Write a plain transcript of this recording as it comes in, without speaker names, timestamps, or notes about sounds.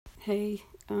Hey,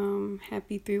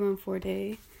 happy 314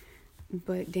 day.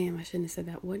 But damn, I shouldn't have said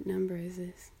that. What number is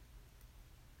this?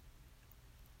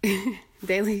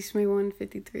 Daily Shmee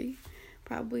 153,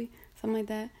 probably. Something like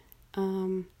that.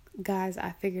 Guys,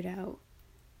 I figured out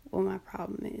what my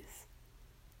problem is.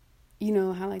 You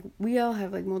know how, like, we all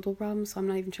have, like, multiple problems, so I'm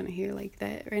not even trying to hear, like,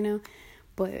 that right now.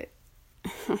 But,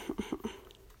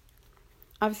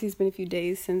 obviously, it's been a few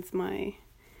days since my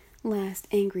last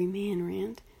angry man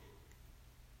rant.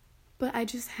 But I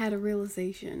just had a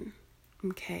realization,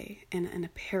 okay, and a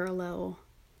parallel,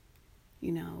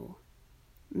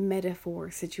 metaphor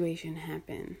situation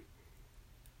happen.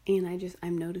 And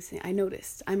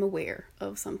I'm aware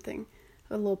of something,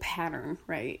 a little pattern,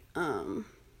 right? But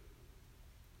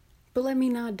let me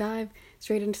not dive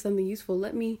straight into something useful.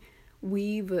 Let me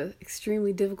weave a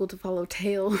extremely difficult to follow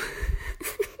tale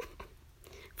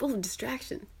full of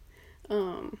distractions.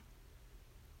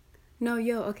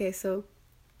 Okay, so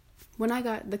when I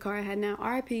got the car I had now,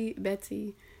 R.I.P.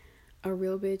 Betsy, a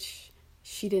real bitch.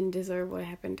 She didn't deserve what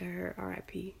happened to her.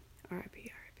 R.I.P.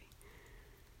 R.I.P.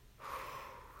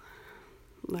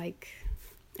 Like,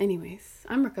 anyways,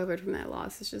 I'm recovered from that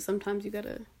loss. It's just sometimes you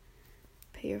gotta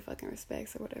pay your fucking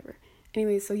respects or whatever.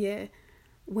 Anyways, so yeah,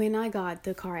 when I got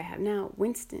the car I have now,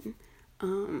 Winston,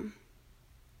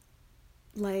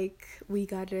 like, we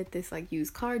got it at this, like,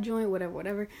 used car joint,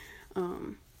 whatever,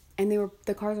 and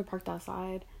the cars were parked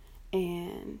outside,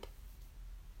 and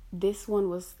this one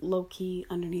was low-key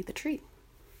underneath a tree.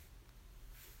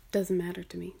 Doesn't matter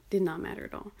to me. Did not matter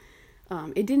at all.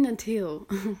 It didn't until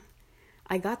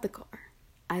I got the car.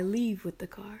 I leave with the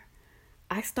car.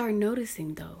 I start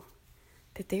noticing, though,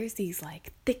 that there's these,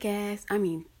 like, thick.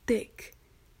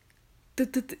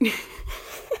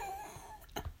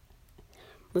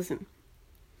 Listen,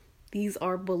 these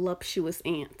are voluptuous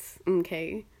ants,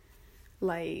 okay?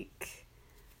 Like,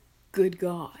 good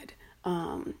God.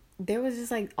 There was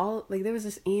just, there was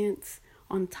just ants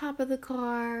on top of the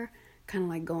car, kind of,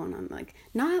 like, going on, like,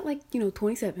 not, like,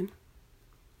 27.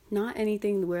 Not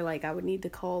anything where, like, I would need to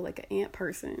call, like, an ant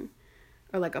person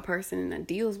or, like, a person that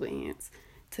deals with ants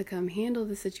to come handle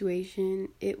the situation.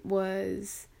 It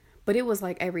was,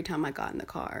 like, every time I got in the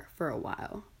car for a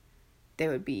while, there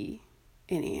would be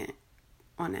an ant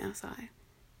on the outside.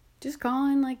 Just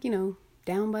crawling, like,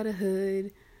 down by the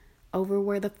hood, over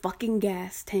where the fucking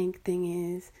gas tank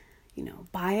thing is,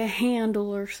 by a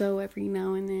handle or so every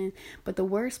now and then. But the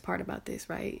worst part about this,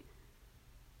 right?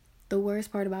 The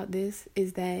worst part about this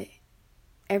is that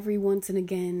every once and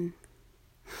again,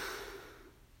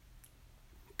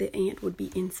 the ant would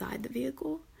be inside the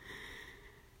vehicle.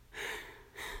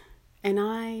 And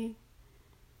I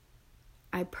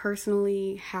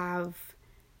personally have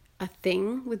a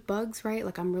thing with bugs, right?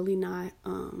 Like, I'm really not,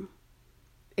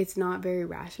 it's not very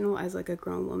rational as, like, a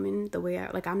grown woman. The way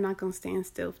I'm not gonna stand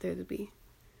still if there's a bee.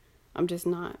 I'm just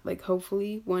not. Like,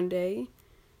 hopefully one day,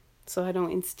 so I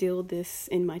don't instill this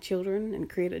in my children and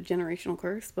create a generational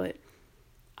curse, but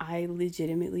I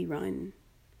legitimately run.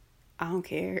 I don't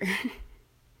care.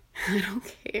 I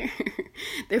don't care.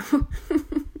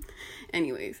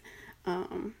 Anyways,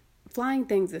 flying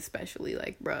things especially,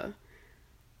 like, bruh,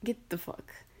 get the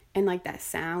fuck. And, like, that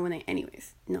sound when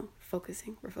we're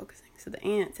focusing. So the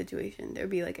ant situation, there'd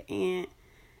be, like, an ant,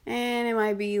 and it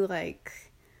might be,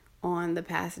 like, on the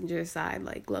passenger side,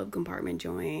 like, glove compartment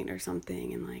joint or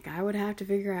something, and, like, I would have to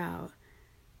figure out,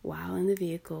 while in the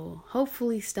vehicle,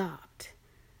 hopefully stopped,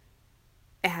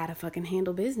 how to fucking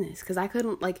handle business, because I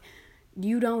couldn't, like,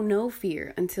 you don't know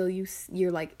fear until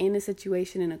you're, like, in a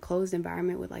situation in a closed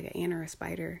environment with, like, an ant or a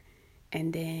spider,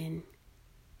 and then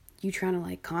you trying to,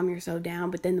 like, calm yourself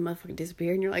down, but then the motherfucker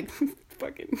disappeared, and you're like,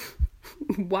 fucking,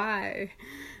 why?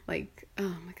 Like,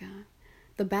 oh my God.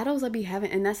 The battles I be having,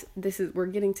 and we're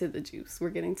getting to the juice. We're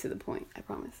getting to the point, I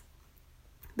promise.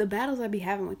 The battles I be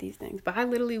having with these things, but I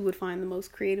literally would find the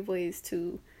most creative ways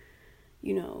to,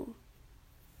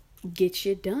 get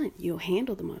shit done.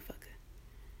 Handle the motherfucker.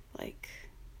 Like,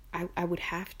 I would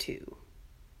have to.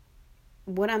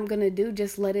 What I'm gonna do,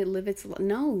 just let it live its life.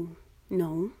 No.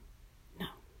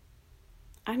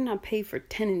 I'm not paid for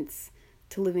tenants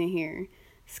to live in here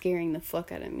scaring the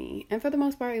fuck out of me. And for the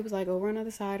most part, it was like over on the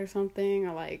other side or something,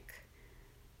 or like,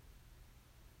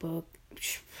 but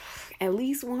at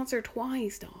least once or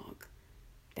twice, dog,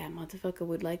 that motherfucker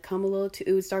would, like, come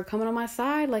it would start coming on my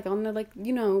side, like, on the, like,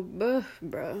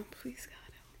 bruh, please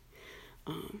God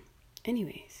help me.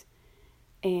 Anyways,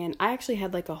 and I actually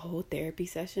had, like, a whole therapy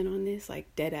session on this,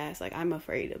 like, dead ass, like, I'm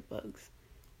afraid of bugs,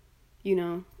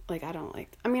 like, I don't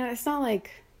like, I mean, it's not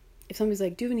like, if somebody's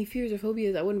like, do you have any fears or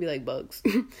phobias, I wouldn't be like, bugs,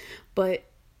 but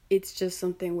it's just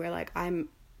something where, like, I'm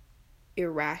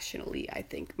irrationally. I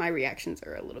think my reactions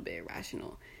are a little bit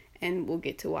irrational, and we'll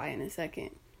get to why in a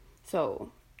second.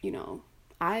 So,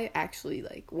 I actually,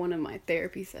 like, one of my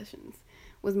therapy sessions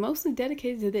was mostly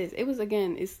dedicated to this. It was,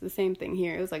 again, it's the same thing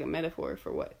here. It was like a metaphor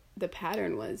for what the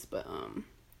pattern was, but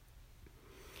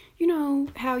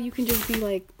how you can just be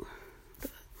like,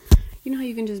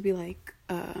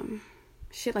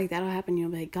 shit like that'll happen, you'll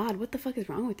be like, God, what the fuck is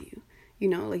wrong with you?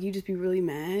 Like, you just be really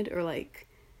mad, or like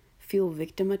feel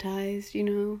victimized,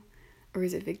 or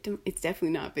is it victim? It's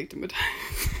definitely not victimized.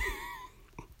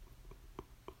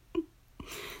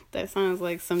 That sounds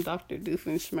like some Dr.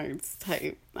 Doofenshmirtz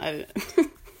type.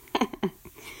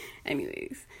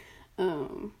 Anyways,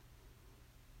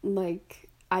 like,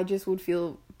 I just would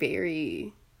feel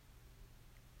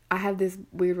I have this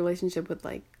weird relationship with,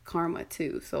 like, karma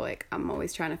too. So, like, I'm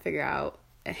always trying to figure out,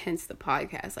 hence the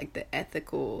podcast, like, the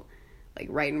ethical, like,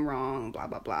 right and wrong, blah,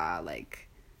 blah, blah. Like,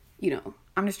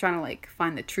 I'm just trying to, like,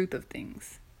 find the truth of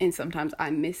things. And sometimes I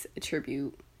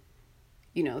misattribute,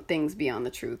 things beyond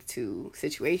the truth to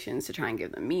situations to try and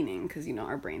give them meaning. Because,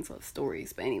 our brains love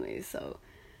stories. But anyways, so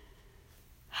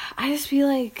I just feel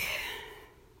like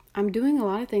I'm doing a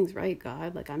lot of things right,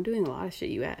 God. Like, I'm doing a lot of shit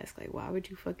you ask. Like, why would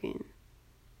you fucking...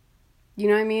 You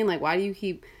know what I mean? Like, why do you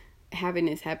keep having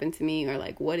this happen to me? Or,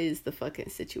 like, what is the fucking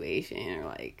situation? Or,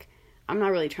 like, I'm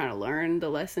not really trying to learn the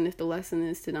lesson if the lesson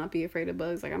is to not be afraid of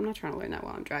bugs. Like, I'm not trying to learn that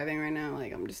while I'm driving right now.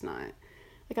 Like, I'm just not.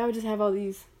 Like, I would just have all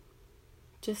these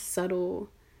just subtle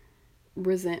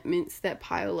resentments that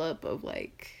pile up of,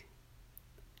 like,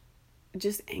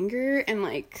 just anger and,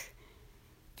 like,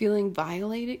 feeling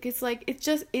violated. It's like,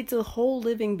 it's a whole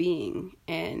living being,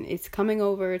 and it's coming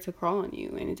over to crawl on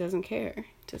you, and it doesn't care.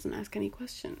 It doesn't ask any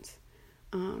questions.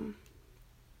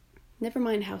 Never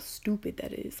mind how stupid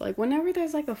that is. Like, whenever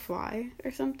there's, like, a fly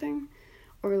or something,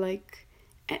 or, like,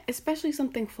 especially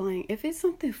something flying, if it's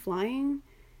something flying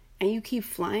and you keep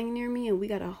flying near me and we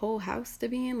got a whole house to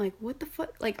be in, like, what the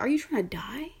fuck? Like, are you trying to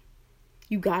die?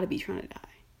 You gotta be trying to die.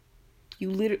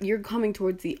 You're coming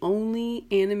towards the only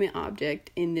animate object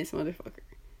in this motherfucker.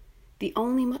 The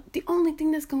only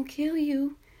thing that's gonna kill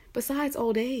you, besides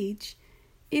old age,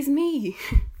 is me.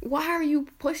 Why are you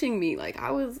pushing me? Like,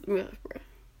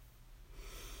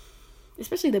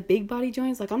 especially the big body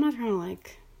joints. Like, I'm not trying to,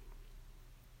 like,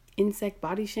 insect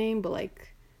body shame, but,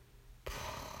 like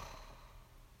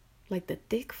the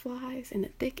thick flies and the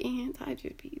thick ants, I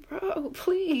just be, bro,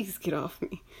 please get off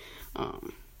me.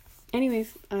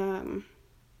 Anyways,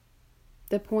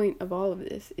 the point of all of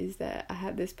this is that I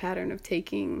have this pattern of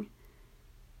taking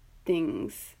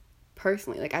things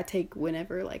personally. Like, I take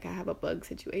whenever, like, I have a bug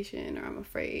situation, or I'm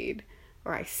afraid,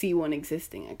 or I see one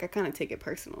existing, like, I kind of take it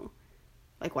personal.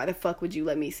 Like, why the fuck would you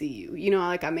let me see you?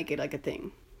 Like, I make it, like, a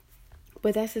thing.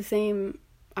 But I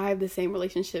have the same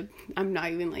relationship. I'm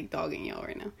not even, like, dogging y'all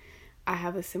right now. I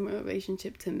have a similar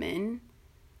relationship to men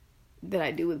that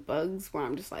I do with bugs, where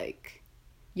I'm just like,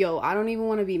 yo, I don't even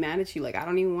want to be mad at you. Like, I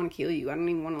don't even want to kill you. I don't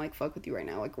even want to, like, fuck with you right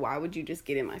now. Like, why would you just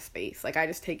get in my space? Like, I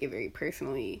just take it very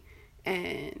personally,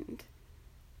 and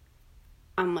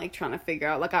I'm, like, trying to figure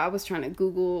out, like, I was trying to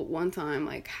Google one time,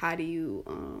 like, how do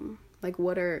you,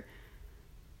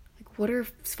 what are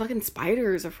fucking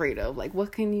spiders afraid of? Like,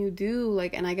 what can you do?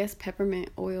 Like, and I guess peppermint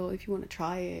oil, if you want to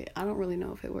try it. I don't really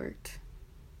know if it worked.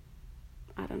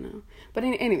 I don't know. But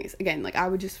anyways, again, like, I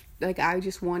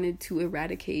just wanted to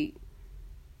eradicate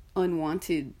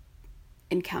unwanted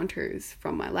encounters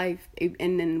from my life.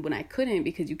 And then when I couldn't,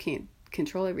 because you can't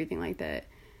control everything like that,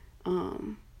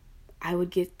 I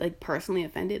would get, like, personally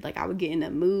offended. Like, I would get in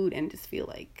a mood and just feel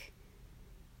like,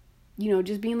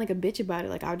 just being, like, a bitch about it.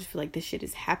 Like, I would just feel like this shit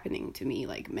is happening to me.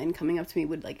 Like, men coming up to me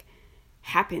would, like,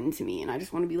 happen to me, and I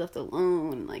just want to be left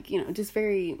alone. Like, just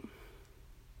very...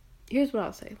 Here's what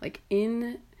I'll say. Like,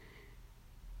 in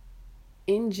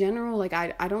general, like,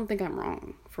 I don't think I'm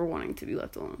wrong for wanting to be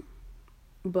left alone.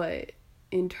 But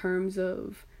in terms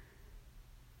of,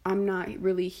 I'm not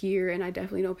really here, and I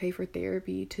definitely don't pay for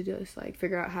therapy to just, like,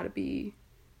 figure out how to be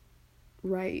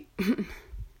right.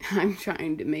 I'm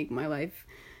trying to make my life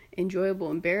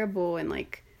enjoyable and bearable, and,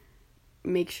 like,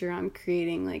 make sure I'm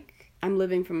creating, like, I'm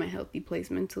living from a healthy place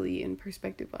mentally and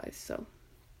perspective-wise. So,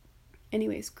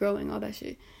 anyways, growing, all that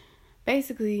shit.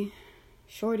 Basically,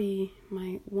 Shorty,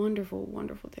 my wonderful,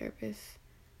 wonderful therapist,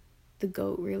 the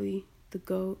GOAT, really, the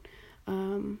GOAT,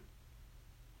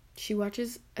 she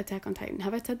watches Attack on Titan.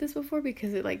 Have I said this before?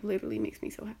 Because it, like, literally makes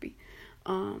me so happy.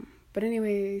 But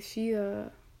anyway, she was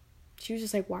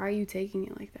just like, why are you taking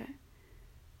it like that?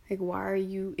 Like, why are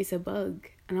you, it's a bug.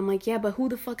 And I'm like, yeah, but who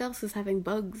the fuck else is having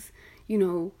bugs,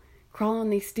 crawl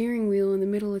on their steering wheel in the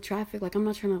middle of traffic? Like, I'm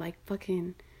not trying to, like,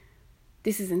 fucking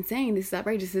this is insane. This is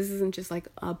outrageous. This isn't just like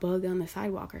a bug on the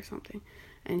sidewalk or something.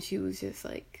 And she was just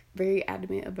like very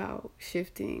adamant about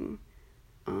shifting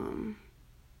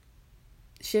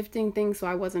things, so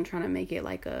I wasn't trying to make it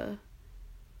like a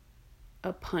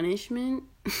punishment.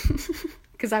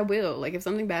 Because I will, like, if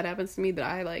something bad happens to me that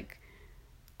I like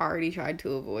already tried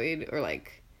to avoid,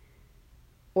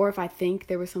 or if I think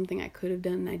there was something I could have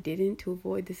done and I didn't to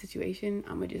avoid the situation,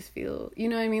 I'm gonna just feel, you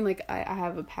know what I mean? Like, I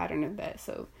have a pattern of that.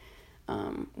 So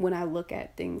when I look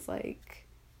at things like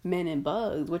men and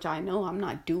bugs, which I know I'm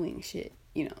not doing shit,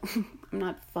 you know, I'm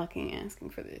not fucking asking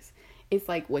for this. It's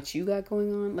like what you got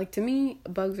going on. Like, to me,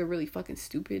 bugs are really fucking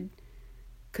stupid.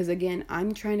 Because again,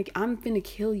 I'm finna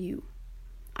kill you.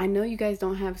 I know you guys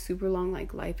don't have super long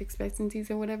like life expectancies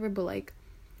or whatever, but like,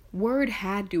 word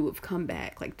had to have come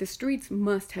back. Like, the streets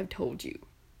must have told you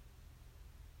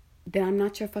that I'm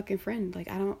not your fucking friend. Like,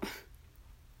 I don't,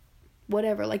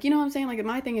 whatever. Like, you know what I'm saying? Like,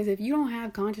 my thing is, if you don't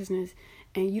have consciousness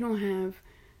and you don't have,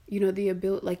 you know, the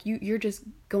ability, like, you're just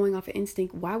going off of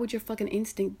instinct. Why would your fucking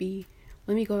instinct be,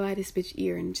 let me go by this bitch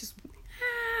ear and just,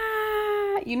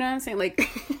 you know what I'm saying? Like,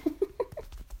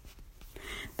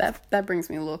 that brings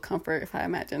me a little comfort if I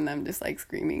imagine them just like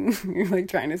screaming or like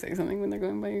trying to say something when they're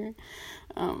going by your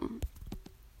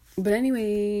but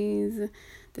anyways,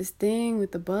 this thing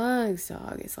with the bugs,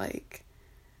 dog, it's like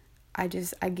I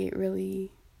get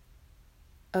really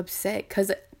upset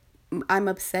because I'm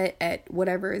upset at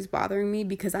whatever is bothering me,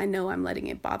 because I know I'm letting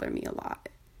it bother me a lot.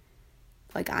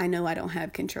 Like, I know I don't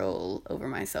have control over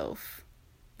myself.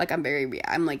 Like,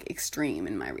 I'm like extreme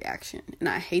in my reaction, and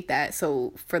I hate that.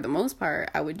 So for the most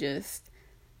part, I would just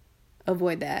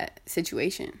avoid that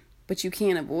situation. But you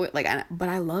can't avoid, like, but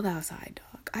I love outside,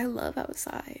 dog. I love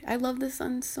outside. I love the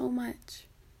sun so much.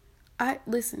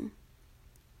 Listen,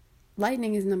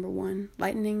 lightning is number one.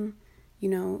 Lightning, you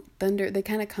know, thunder, they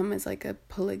kind of come as like a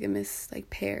polygamous like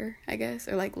pair, I guess,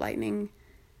 or like lightning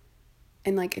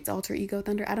and like its alter ego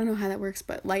thunder. I don't know how that works,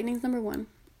 but lightning's number one.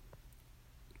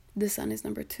 The sun is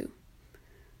number two.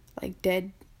 Like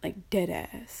dead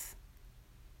ass.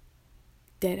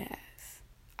 Dead ass.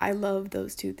 I love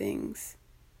those two things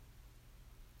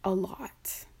a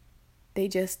lot.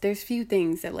 There's few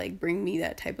things that like bring me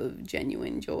that type of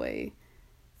genuine joy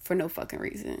for no fucking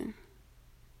reason.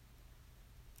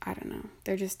 I don't know.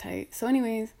 They're just tight. So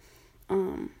anyways,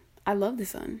 I love the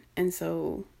sun. And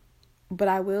so, but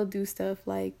I will do stuff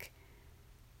like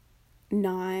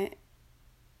not,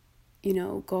 you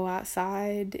know, go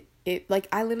outside. Like,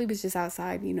 I literally was just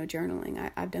outside, you know,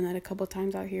 journaling. I've done that a couple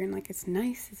times out here, and like, it's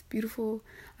nice, it's beautiful.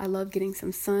 I love getting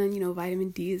some sun. You know, vitamin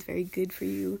D is very good for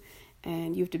you,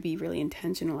 and you have to be really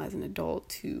intentional as an adult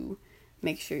to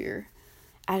make sure you're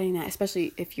adding that,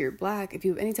 especially if you're black. If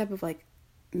you have any type of like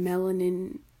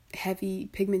melanin heavy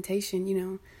pigmentation,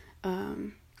 you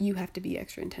know, you have to be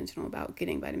extra intentional about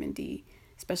getting vitamin D,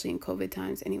 especially in COVID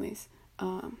times. Anyways,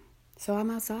 so I'm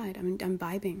outside. I'm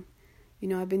vibing. You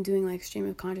know, I've been doing like stream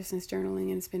of consciousness journaling,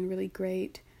 and it's been really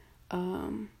great.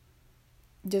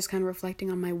 Just kind of reflecting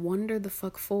on my wonder the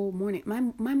fuck full morning.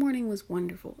 My morning was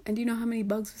wonderful. And do you know how many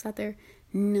bugs was out there?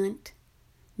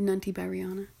 Nunty by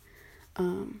Rihanna.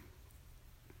 And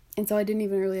so it didn't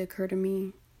even really occur to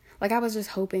me. Like, I was just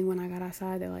hoping when I got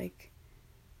outside that like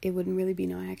it wouldn't really be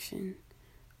no action.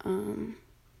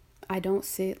 I don't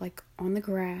sit like on the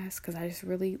grass because I just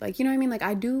really, like, you know what I mean? Like,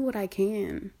 I do what I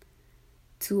can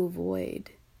to avoid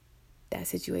that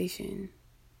situation.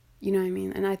 You know what I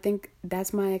mean? And I think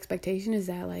that's my expectation, is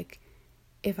that like,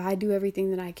 if I do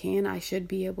everything that I can, I should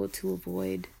be able to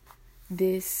avoid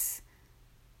this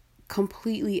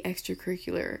completely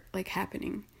extracurricular like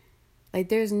happening.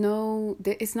 Like,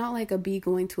 it's not like a bee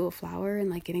going to a flower and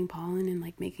like getting pollen and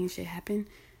like making shit happen.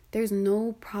 There's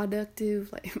no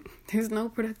productive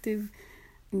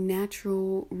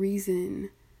natural reason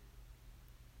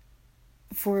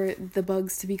for the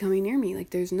bugs to be coming near me. Like,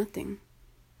 there's nothing.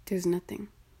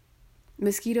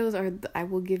 Mosquitoes I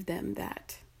will give them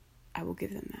that.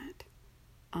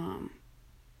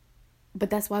 But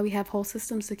that's why we have whole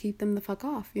systems to keep them the fuck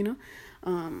off, you know?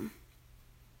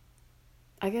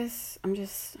 I guess I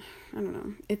don't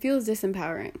know. It feels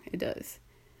disempowering. It does.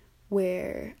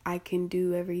 Where I can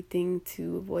do everything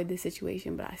to avoid the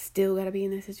situation, but I still gotta be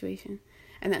in that situation.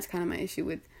 And that's kind of my issue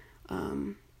with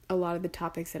a lot of the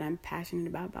topics that I'm passionate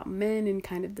about men, and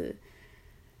kind of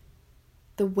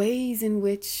the ways in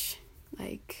which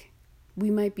like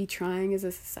we might be trying as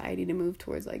a society to move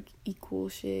towards like equal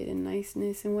shit and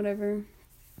niceness and whatever,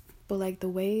 but like the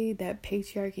way that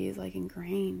patriarchy is like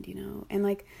ingrained, you know. And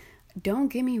like, don't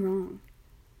get me wrong,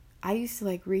 I used to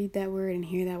like read that word and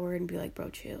hear that word and be like, bro,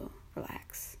 chill,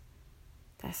 relax.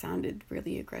 that sounded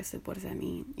really aggressive. What does that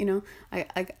mean?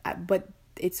 But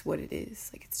it's what it is.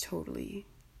 Like, it's totally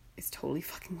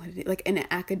fucking what it is. Like, in an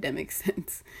academic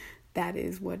sense, that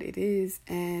is what it is.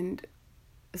 And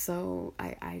so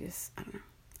I don't know.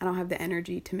 I don't have the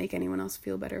energy to make anyone else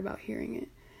feel better about hearing it.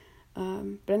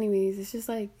 But anyways, it's just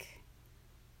like,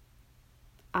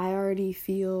 I already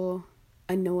feel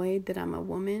annoyed that I'm a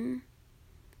woman.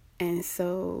 And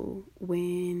so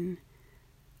when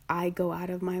I go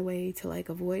out of my way to, like,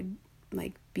 avoid,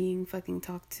 like, being fucking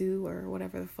talked to or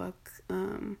whatever the fuck,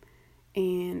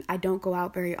 and I don't go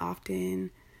out very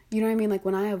often, you know what I mean? Like,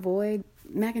 when I avoid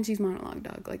mac and cheese monologue,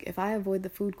 dog, like, if I avoid the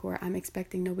food court, I'm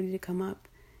expecting nobody to come up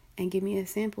and give me a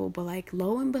sample, but, like,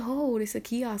 lo and behold, it's a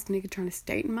kiosk nigga trying to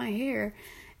straighten my hair.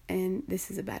 And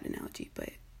this is a bad analogy, but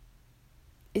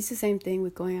it's the same thing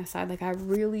with going outside. Like, I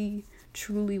really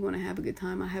truly want to have a good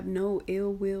time. I have no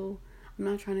ill will. I'm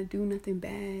not trying to do nothing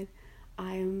bad.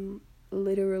 I am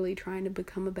literally trying to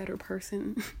become a better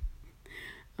person.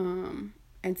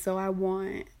 And so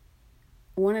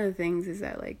one of the things is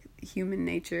that, like, human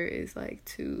nature is, like,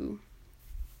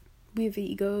 we have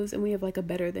egos, and we have, like, a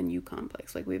better than you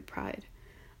complex. Like, we have pride.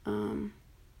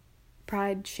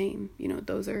 Pride, shame,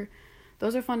 those are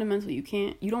fundamental. You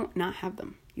don't not have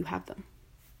them. You have them.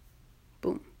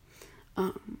 Boom.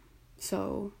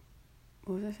 So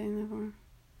what was I saying that for?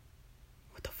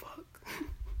 What the fuck?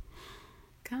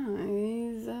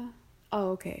 Guys.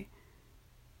 Oh, okay.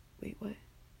 Wait, what?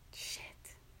 Shit.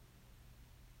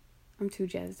 I'm too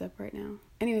jazzed up right now.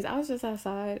 Anyways, I was just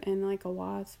outside, and, like, a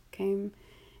wasp came,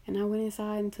 and I went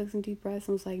inside and took some deep breaths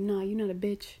and was like, nah, you're not a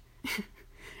bitch.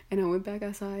 And I went back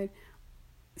outside.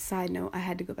 Side note, I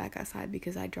had to go back outside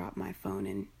because I dropped my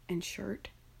phone and shirt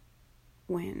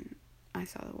when I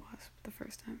saw the wasp the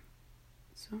first time.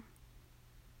 So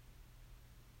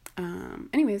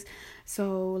anyways,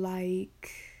 so,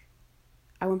 like,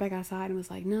 I went back outside and was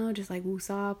like, no, just, like,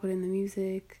 woosah, put in the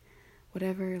music,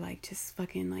 whatever, like, just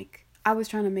fucking, like, I was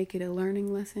trying to make it a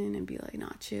learning lesson and be like,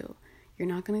 nah, chill. You're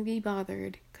not gonna be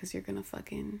bothered because you're gonna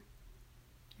focus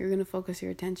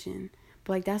your attention.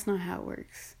 But, like, that's not how it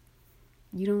works.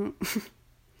 You don't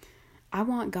I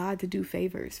want God to do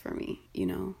favors for me,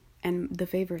 and the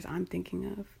favors I'm thinking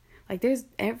of, like, there's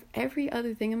every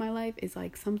other thing in my life is,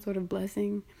 like, some sort of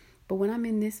blessing. But when I'm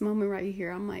in this moment right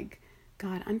here, I'm like,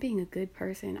 God, I'm being a good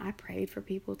person. I prayed for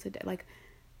people today. Like,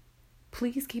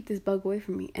 please keep this bug away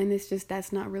from me. And it's just,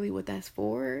 that's not really what that's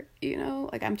for,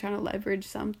 like, I'm trying to leverage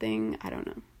something. I don't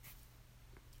know.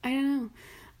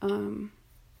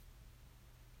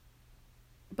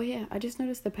 But yeah, I just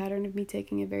noticed the pattern of me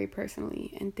taking it very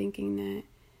personally and thinking that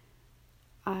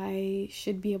I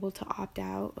should be able to opt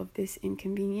out of this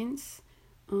inconvenience,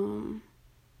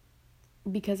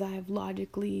 because I have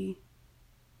logically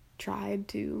tried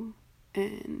to,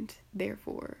 and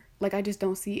therefore, like, I just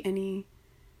don't see any.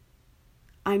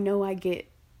 I know I get,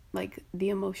 like, the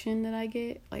emotion that I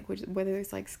get, like, whether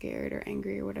it's, like, scared or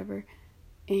angry or whatever,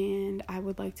 and I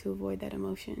would like to avoid that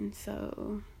emotion.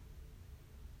 So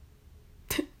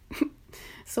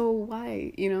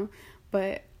why,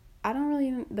 but I don't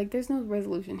really, like, there's no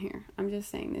resolution here. I'm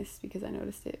just saying this because I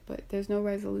noticed it, but there's no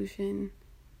resolution.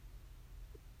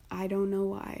 I don't know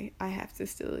why I have to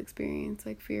still experience,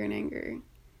 like, fear and anger,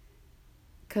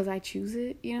 because I choose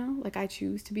it, like, I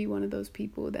choose to be one of those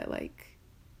people that, like,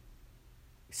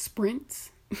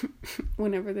 sprints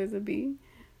whenever there's a bee.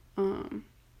 I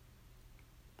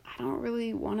don't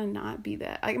really want to not be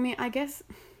that. I mean, I guess,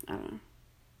 I don't know.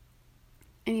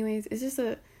 Anyways, it's just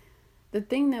the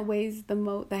thing that weighs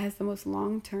that has the most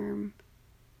long-term,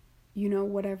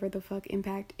 whatever the fuck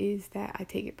impact is, that I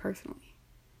take it personally,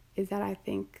 is that I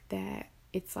think that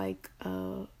it's, like,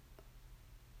 a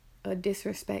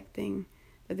disrespect thing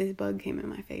that this bug came in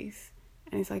my face,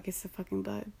 and it's like, it's a fucking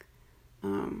bug.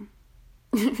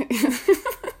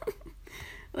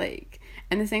 Like,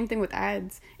 and the same thing with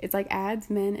ads. It's like ads,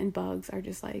 men, and bugs are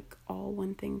just, like, all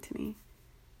one thing to me.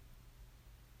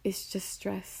 It's just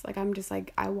stress. Like, I'm just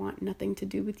like, I want nothing to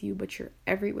do with you, but you're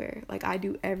everywhere. Like, I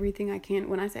do everything I can.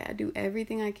 When I say I do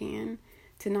everything I can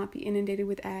to not be inundated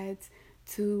with ads,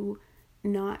 to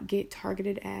not get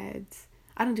targeted ads.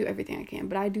 I don't do everything I can,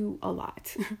 but I do a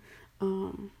lot.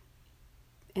 And,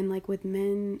 like, with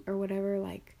men or whatever,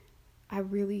 like, I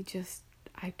really just,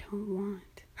 I don't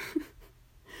want.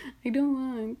 I don't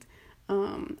want.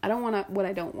 I don't want what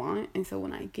I don't want. And so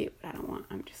when I get what I don't want,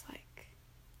 I'm just like,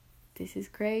 this is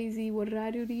crazy. What did I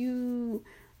do to you?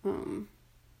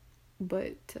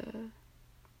 But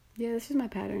yeah, this is my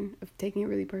pattern of taking it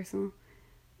really personal.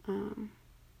 I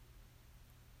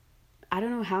don't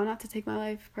know how not to take my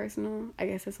life personal. I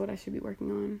guess that's what I should be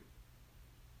working on.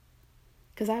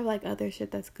 Because I have like other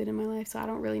shit that's good in my life, so I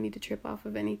don't really need to trip off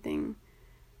of anything.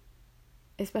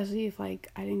 Especially if like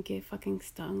I didn't get fucking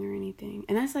stung or anything.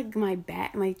 And that's like my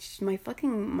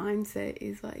fucking mindset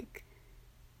is like,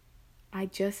 I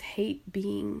just hate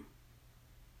being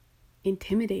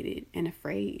intimidated and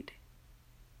afraid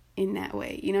in that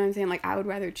way. You know what I'm saying? Like, I would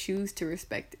rather choose to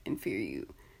respect and fear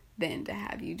you than to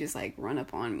have you just like run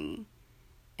up on me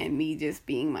and me just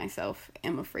being myself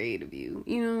am afraid of you.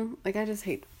 You know, like, I just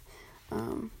hate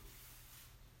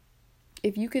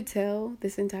if you could tell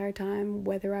this entire time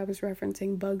whether I was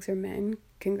referencing bugs or men,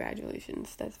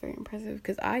 congratulations. That's very impressive,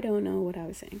 because I don't know what I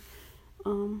was saying.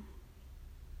 I'm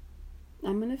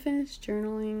gonna finish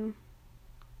journaling,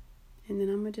 and then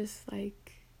I'm gonna just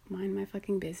like mind my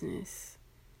fucking business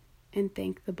and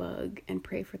thank the bug and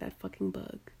pray for that fucking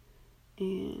bug.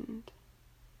 And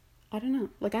I don't know,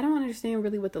 like, I don't understand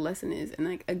really what the lesson is. And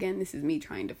like, again, this is me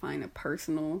trying to find a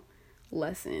personal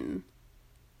lesson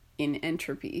in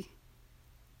entropy.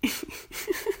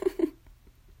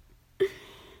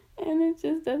 And it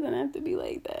just doesn't have to be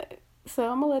like that. So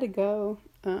I'm gonna let it go.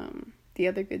 The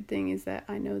other good thing is that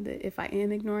I know that if I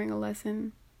am ignoring a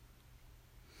lesson,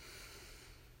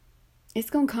 it's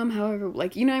gonna come however,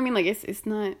 like, you know what I mean? Like, it's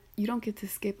not, you don't get to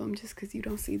skip them just because you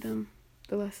don't see them.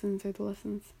 The lessons are the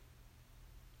lessons.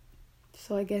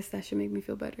 So I guess that should make me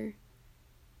feel better,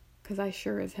 because I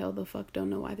sure as hell the fuck don't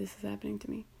know why this is happening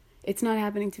to me. It's not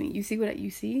happening to me. You see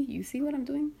what I'm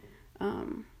doing?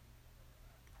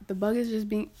 The bug is just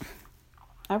being,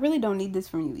 I really don't need this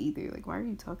from you either. Like, why are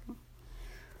you talking?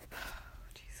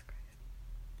 Jesus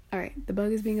Christ. Alright, the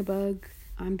bug is being a bug.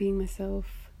 I'm being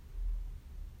myself.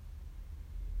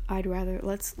 I'd rather,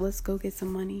 let's go get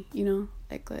some money, you know?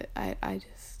 Like, I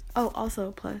just, oh,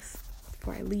 also, plus,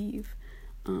 before I leave,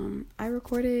 I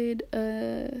recorded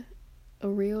a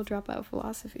real Dropout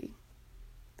Philosophy.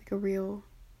 Like, a real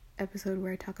episode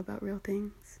where I talk about real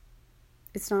things.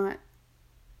 It's not,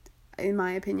 in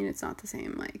my opinion, it's not the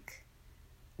same, like,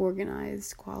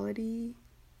 organized quality,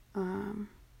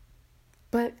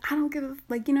 but I don't give a,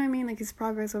 like, you know what I mean? Like, it's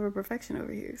progress over perfection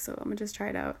over here, so I'm gonna just try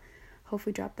it out.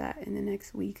 Hopefully drop that in the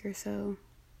next week or so.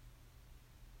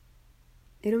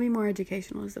 It'll be more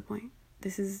educational is the point.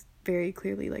 This is very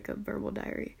clearly like a verbal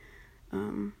diary,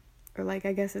 or like,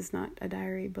 I guess it's not a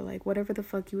diary, but like whatever the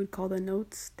fuck you would call the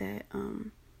notes that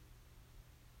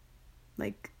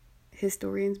like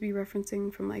historians be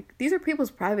referencing from, like, these are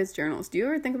people's private journals. Do you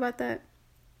ever think about that?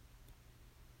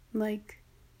 Like,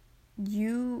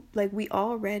 we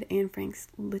all read Anne Frank's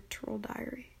literal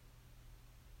diary.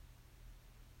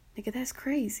 Nigga, that's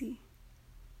crazy.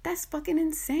 That's fucking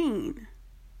insane.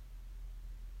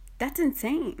 That's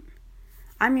insane.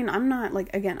 I mean, I'm not,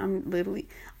 like, again,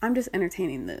 I'm just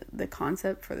entertaining the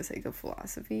concept for the sake of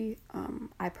philosophy.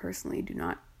 I personally do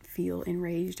not feel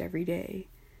enraged every day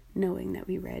knowing that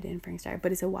we read Anne Frank's diary,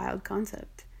 but it's a wild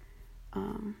concept.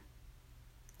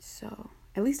 So,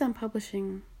 at least I'm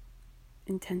publishing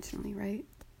intentionally, right?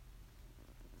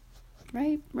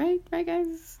 Right,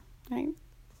 guys? Right?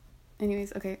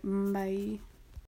 Anyways, okay, bye.